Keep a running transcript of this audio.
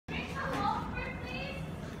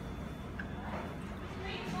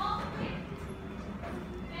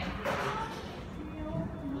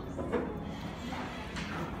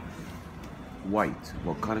white.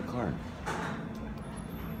 What kind of car?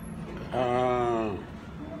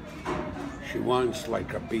 She wants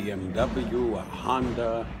like a BMW, a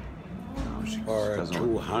Honda, or a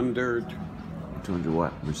 200. 200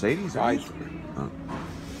 what? Mercedes? Chrysler.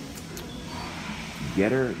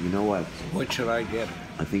 Get her, you know what? What should I get her?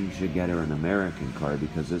 I think you should get her an American car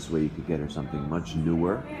because this way you could get her something much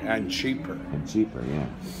newer. And cheaper. And cheaper, yeah.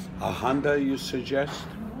 A Honda, you suggest?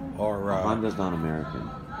 Or Honda's not American.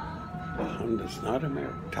 Honda's not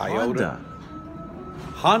American. Toyota.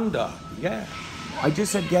 Honda, yeah. I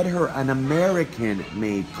just said get her an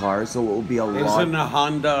American-made car, so it will be a lot. Isn't a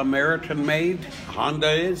Honda American-made?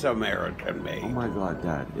 Honda is American-made. Oh my God,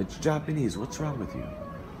 Dad! It's Japanese. What's wrong with you?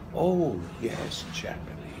 Oh yes,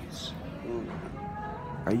 Japanese.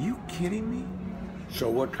 Are you kidding me? So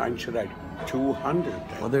what kind should I? 200. Then.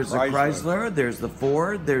 Well, there's the Chrysler, there's the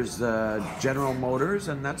Ford, there's the General Motors,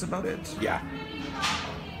 and that's about it. Yeah.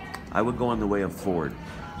 I would go on the way of Ford.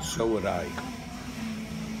 So would I.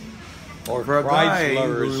 Or For a guy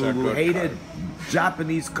Chrysler who is a hated good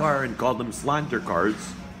Japanese car and called them slanter cars,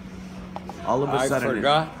 all of a sudden I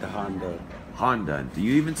forgot the Honda. Honda.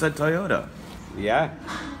 You even said Toyota. Yeah.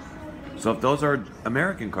 So if those are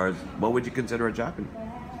American cars, what would you consider a Japanese?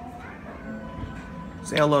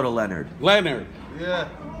 Say hello to Leonard. Leonard. Yeah.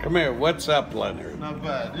 Come here. What's up, Leonard? Not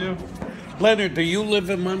bad. You? Leonard, do you live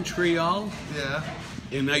in Montreal? Yeah.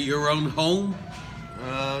 In your own home?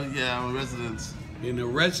 Yeah, I'm a resident. In a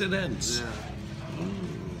residence? Yeah. Oh.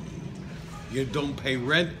 You don't pay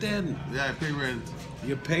rent then? Yeah, I pay rent.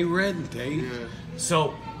 You pay rent, eh? Yeah. So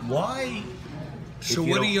why? So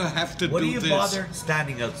what do you have to do this? What do you bother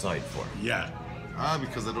standing outside for? Yeah.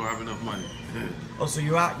 Because I don't have enough money. Oh, so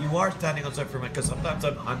you are standing outside for me? Because sometimes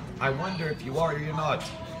I wonder if you are or you're not.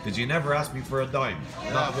 Because you never asked me for a dime,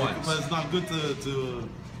 not once. But it's not good to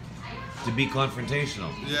be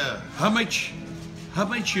confrontational. Yeah. How much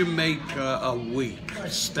you make a week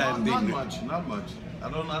standing? Not much. Not much.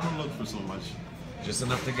 I don't look for so much. Just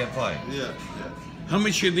enough to get by. Yeah. Yeah. How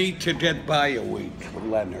much you need to get by a week,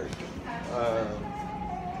 Leonard?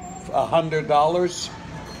 $100?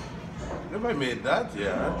 If I made that,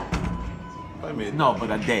 yeah. If I made No, but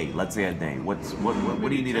a day. Let's say a day. What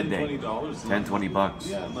do you need a day? $20. 10, 20 bucks.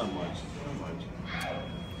 Yeah, not much. Not much.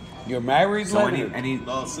 You're married, So Leonard?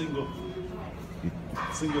 No, single.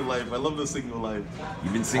 Single life. I love the single life.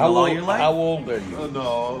 You've been single all your life? How old are you?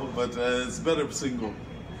 No, but it's better single.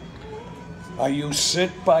 Are you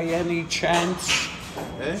sick by any chance?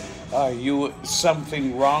 Eh? Are you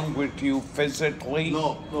something wrong with you physically?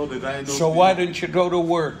 No, the guy knows. So why don't you go to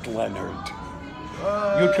work, Leonard?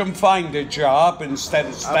 You can find a job instead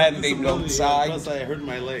of standing outside. Plus, I hurt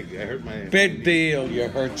my leg. Big deal, you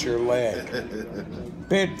hurt your leg.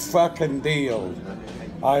 Big fucking deal.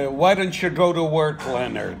 Why don't you go to work,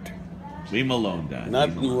 Leonard? Leave him alone, Dad.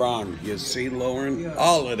 Nothing wrong. You see, Lauren?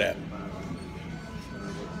 All of them.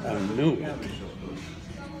 I knew it.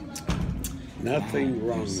 Nothing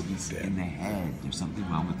wrong with In them. the head. There's something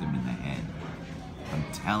wrong with him in the head. I'm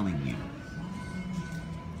telling you.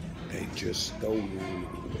 They just don't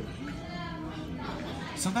want to work.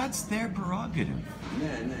 So that's their prerogative.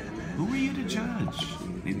 Who are you to judge?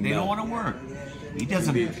 They don't want to work. He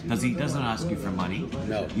doesn't ask you for money.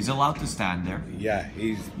 No. He's allowed to stand there. Yeah,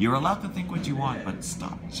 he's You're allowed to think what you want, but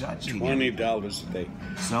stop judging him. $20 a day.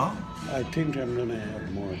 So? I think I'm gonna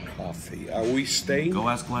have more coffee. Are we staying? Go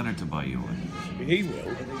ask Leonard to buy you one. He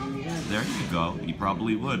will. There you go. He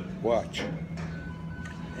probably would. Watch.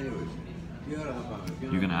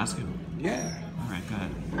 You're gonna ask him? Yeah. All right, go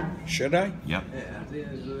ahead. Should I? Yep.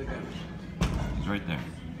 He's right there.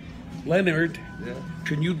 Leonard, Yeah.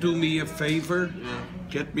 can you do me a favor? Yeah.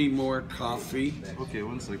 Get me more coffee. Okay,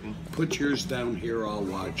 1 second. Put yours down here. I'll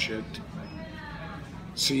watch it.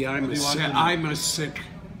 See, I'm What do you want to do? I'm a sick.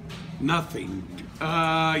 Nothing.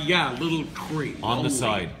 Yeah, little cream. On only. the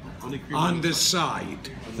side. Only cream On the side.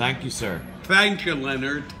 Thank you, sir. Thank you,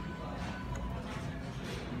 Leonard.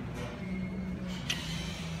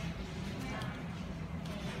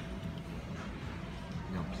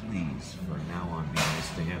 Now, please, from now on, be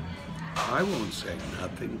nice to him. I won't say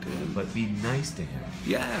nothing to him. But be nice to him.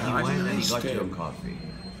 Yeah, He I'm went and he nice got to you a him. coffee.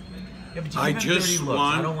 Yeah, but you I give him just dirty looks.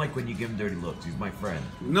 want- I don't like when you give him dirty looks. He's my friend.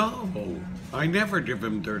 No, I never give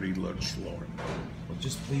him dirty looks, Lord. Well,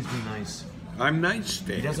 just please be nice. I'm nice to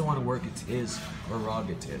He him. doesn't want to work. It's his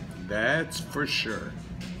prerogative. That's for sure.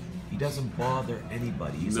 He doesn't bother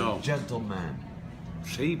anybody. He's No. a gentleman.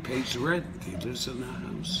 See, he pays rent. He lives in a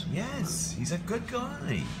house. Yes, he's a good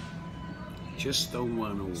guy. Just don't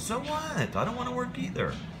want to. So what? I don't want to work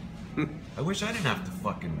either. I wish I didn't have to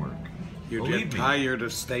fucking work. You Believe get me. tired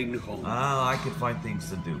of staying home. I could find things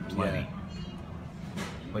to do. Plenty.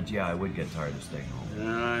 But yeah, I would get tired of staying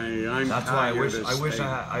home. I'm That's why I wish staying.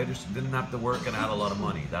 I just didn't have to work and I had a lot of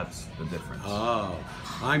money. That's the difference. Oh,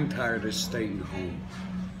 I'm tired of staying home.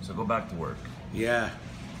 So go back to work. Yeah.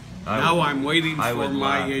 Now I'm waiting I for would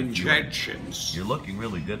my laugh if you injections. You're looking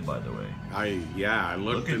really good, by the way. I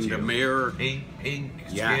looked Look at in the you. mirror. Pink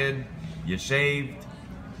Yeah. skin. You shaved.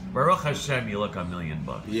 Baruch Hashem, you look $1 million.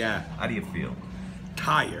 Yeah. How do you feel?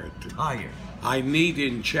 Tired. Tired. I need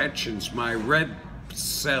injections. My red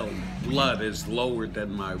cell blood is lower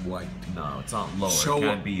than my white. No, it's not lower. So- it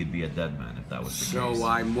can't be. You'd be a dead man if that was the case. So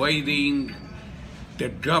I'm waiting. The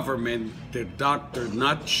government, the doctor,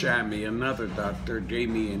 not Shami, another doctor, gave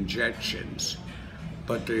me injections.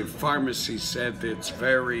 But the pharmacy said it's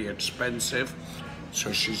very expensive.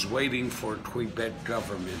 So she's waiting for Quebec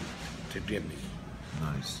government to give me.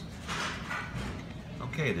 Nice.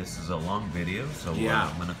 Okay, this is a long video, so Yeah.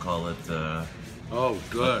 I'm gonna call it. Oh, Let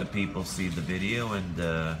the good. people see the video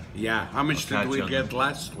and Yeah. How much I'll did catch we you on get the-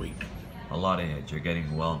 last week? a lot of hits. You're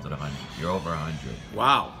getting well into the 100. You're over 100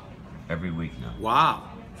 Wow. every week now. Wow.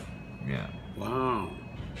 Yeah. Wow.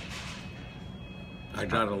 I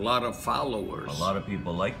got a lot of followers. A lot of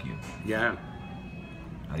people like you. Yeah.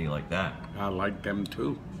 How do you like that? I like them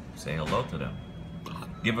too. Say hello to them.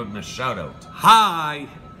 Give them a shout out. Hi.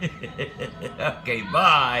 Okay,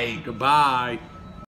 bye. Goodbye.